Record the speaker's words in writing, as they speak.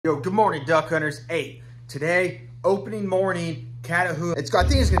Yo, good morning, duck hunters. Hey, today, opening morning, Catahoula. I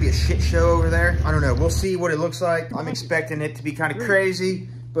think it's gonna be a shit show over there. I don't know. We'll see what it looks like. I'm expecting it to be kind of crazy,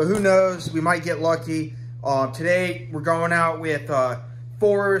 but who knows? We might get lucky. Today, we're going out with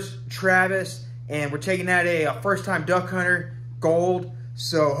Forrest, Travis, and we're taking out a first-time duck hunter, Gold.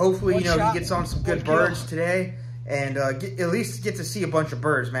 So hopefully, he gets on some good birds today, and at least get to see a bunch of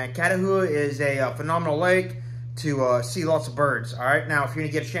birds, man. Catahoula is a phenomenal lake to see lots of birds. All right, now if you're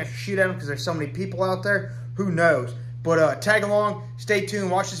gonna get a chance to shoot at them because there's so many people out there, who knows? But tag along, stay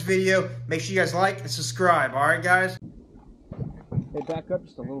tuned, watch this video. Make sure you guys like and subscribe. All right, guys. Hey, back up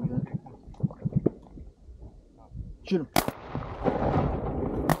just a little bit. Shoot him.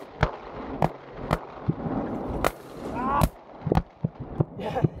 Ah!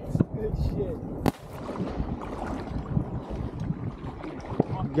 Yeah, good shit.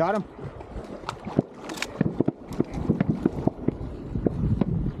 Got him.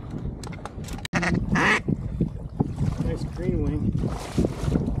 Nice green wing.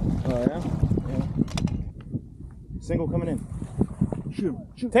 Oh yeah? Yeah. Single coming in. Shoot him.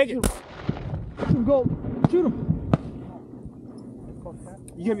 Take it. Shoot him, Gold. Shoot him.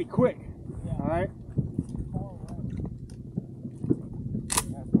 You gotta be quick. Yeah. Alright?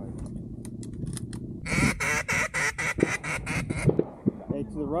 Hey,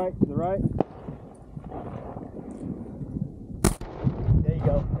 to the right, to the right. There you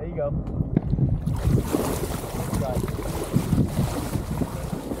go. There you go.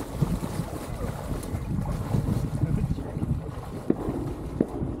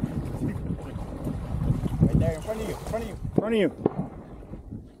 Right there, in front of you, in front of you, in front of you.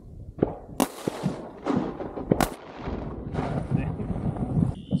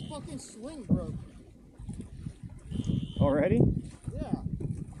 This fucking sling broke. Already? Yeah.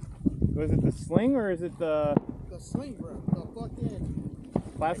 Was it the sling or is it the sling broke. The fucking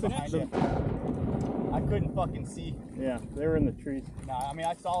plastic? I couldn't fucking see. Yeah, they were in the trees. Nah, I mean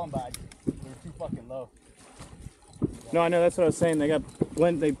I saw them, but they were too fucking low. No, I know, that's what I was saying. They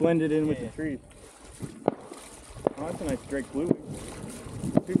blended in with the trees. Oh, that's a nice Drake blue.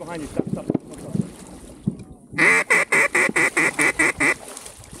 Three behind you. Stop, stop, stop, stop.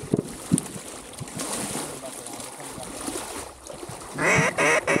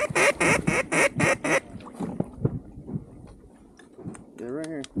 They're right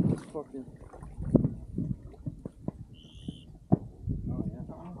here. Fucking. Oh yeah. I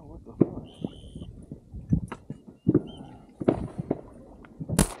don't know what the fuck.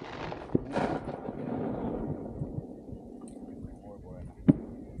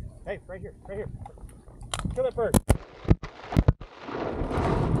 Hey, right here, right here. Kill that bird.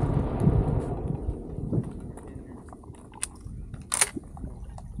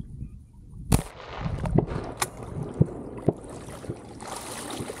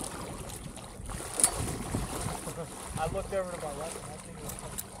 I looked over to my left and I think it was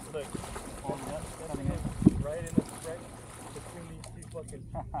look on that coming in right in the right between these two fucking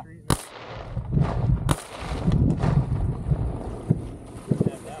trees.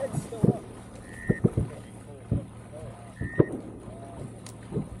 It's still up.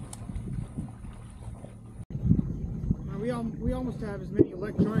 we almost have as many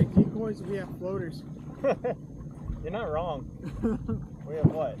electronic decoys as we have floaters. You're not wrong. We have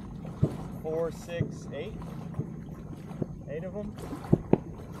what? 4, 6, 8? 8 of them?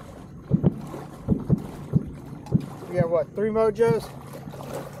 We got what, 3 mojos?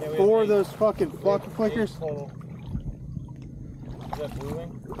 Yeah, 4 of those fucking flickers? Total. Is that blue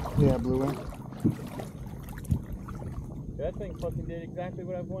wing? Yeah, blue wing. That thing fucking did exactly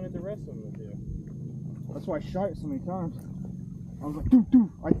what I've wanted the rest of them to do. That's why I shot it so many times. I was like, doo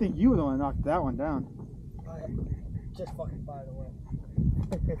doo. I think you were the one that knocked that one down. I just fucking fired away.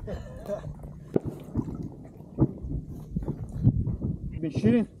 You been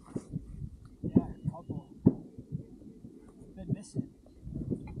shooting? Yeah, a couple. Been missing.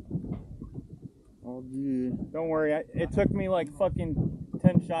 Oh, yeah. Don't worry, it took me like fucking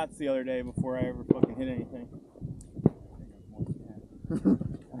 10 shots the other day before I ever fucking hit anything.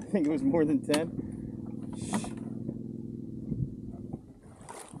 I think it was more than 10.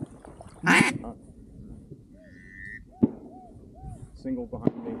 Single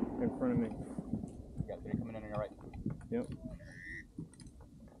behind me, in front of me. You got 3 coming in on your right. Yep.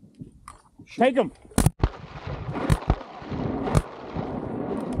 Take him! I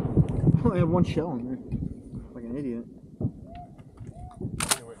only had 1 shell in there. Like an idiot.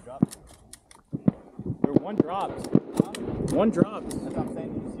 See where it dropped? There were 1 dropped. 1 dropped. That's what I'm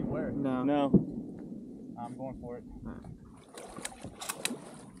saying. Did you see where? No. No. I'm going for it.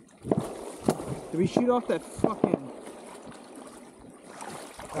 Did we shoot off that fucking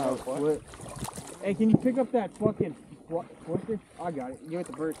Oh, split. Hey, can you pick up that fucking twister? I got it. Give it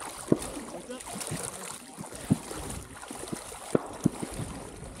the bird.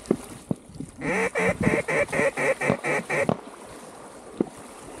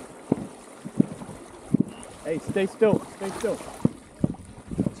 Hey, stay still. Stay still.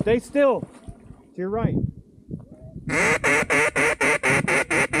 Stay still. To your right.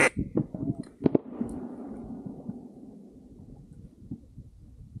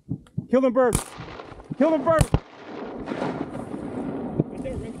 Kill them birds. Kill them birds. Right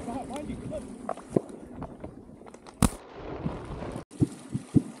there, right behind you. Look.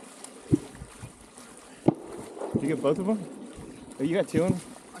 Did you get both of them? Oh, you got two in?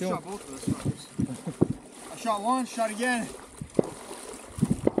 I shot both of those fuckers. I shot one, shot again.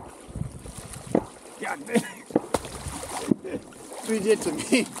 God damn. That's what he did to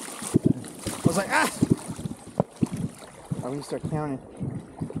me. I was like, ah! I'm gonna start counting.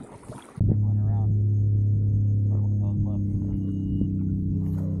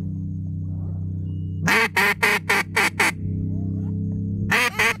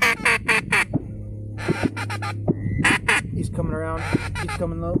 He's coming around. He's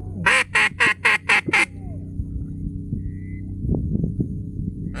coming low.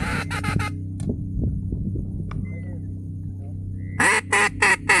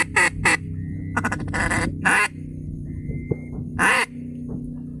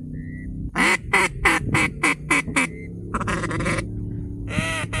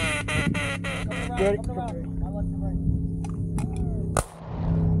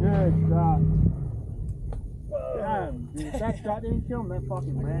 Good shot. Damn, dude, if that shot didn't kill him, that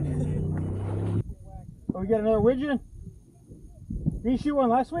fucking ran him. Oh, we got another widgeon? Did you shoot one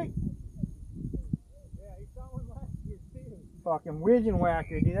last week? Yeah, he shot one last year too. Fucking widgeon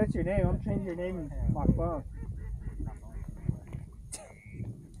whacker, dude. That's your name. I'm changing your name in my phone.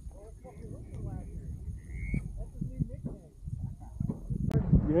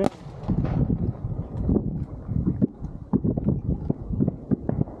 Yeah.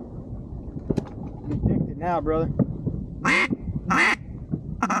 You addicted now, brother.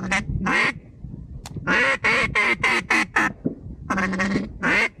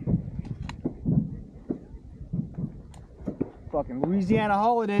 Fucking Louisiana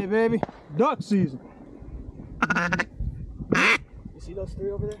holiday, baby. Duck season. You see those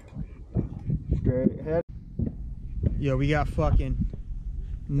three over there? Straight ahead. Yo, we got fucking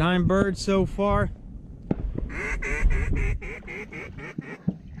 9 birds so far.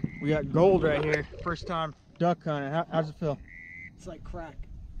 We got gold right here. First time duck hunting. How's it feel? It's like crack.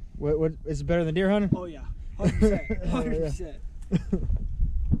 What is it better than deer hunting? Oh yeah, 100%. 100%.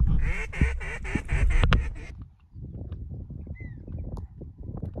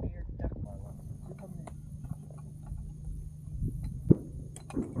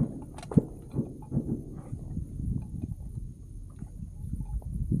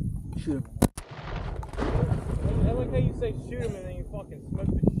 Shoot him. I like how you say shoot him and then you fucking smoke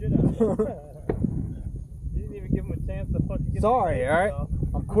the shit out of him. You didn't even give him a chance to fucking get Sorry, alright?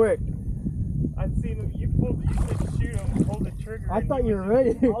 I'm quick. I'd seen him, you said shoot him, pulled the trigger. I thought you were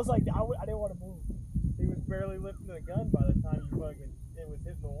ready. I was like, I didn't want to move. He was barely lifting the gun by the time you fucking, it was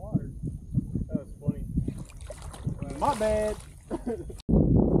hitting the water. That was funny. My bad.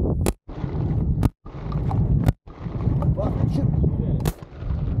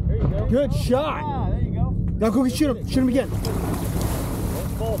 There you go. Good shot. Ah, there you go. Now go shoot him. Shoot him again. Don't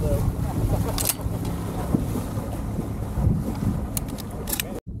fall though.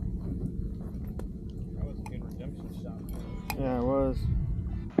 That was a good redemption shot. Yeah, it was.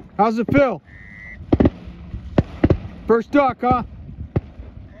 How's it feel? First duck, huh?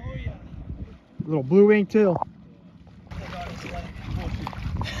 Oh yeah. Little blue wing tail.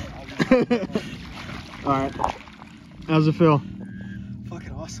 Alright. How's it feel?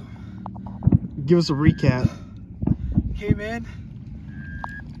 Fucking awesome. Give us a recap. Came in,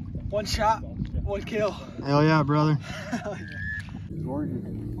 one shot, one kill. Hell yeah, brother.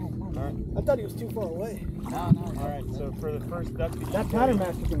 I thought he was too far away. No. Alright, so for the first duck That pattern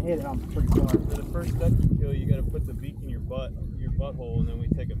master can hit it. I'm pretty far. for the first duck you kill, you gotta put the beak in your butthole, and then we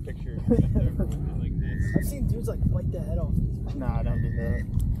take a picture of you right there with it like this. I've seen dudes like bite the head off. Nah, don't do that.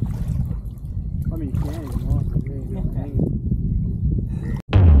 I mean, you can if you want. But you ain't gonna hang it.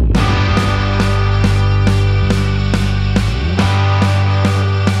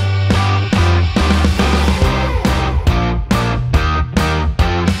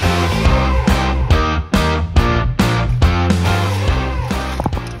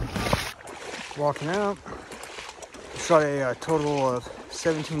 Walking out. Shot a total of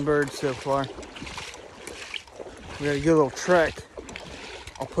 17 birds so far. We got a good little trek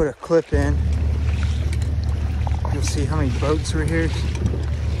I'll put a clip in. You'll see how many boats were here.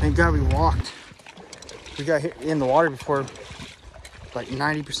 Thank God we walked. We got here in the water before like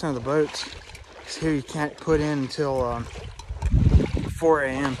 90% of the boats. So here you can't put in until 4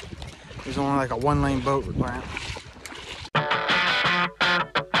 a.m. There's only like a 1-lane boat ramp.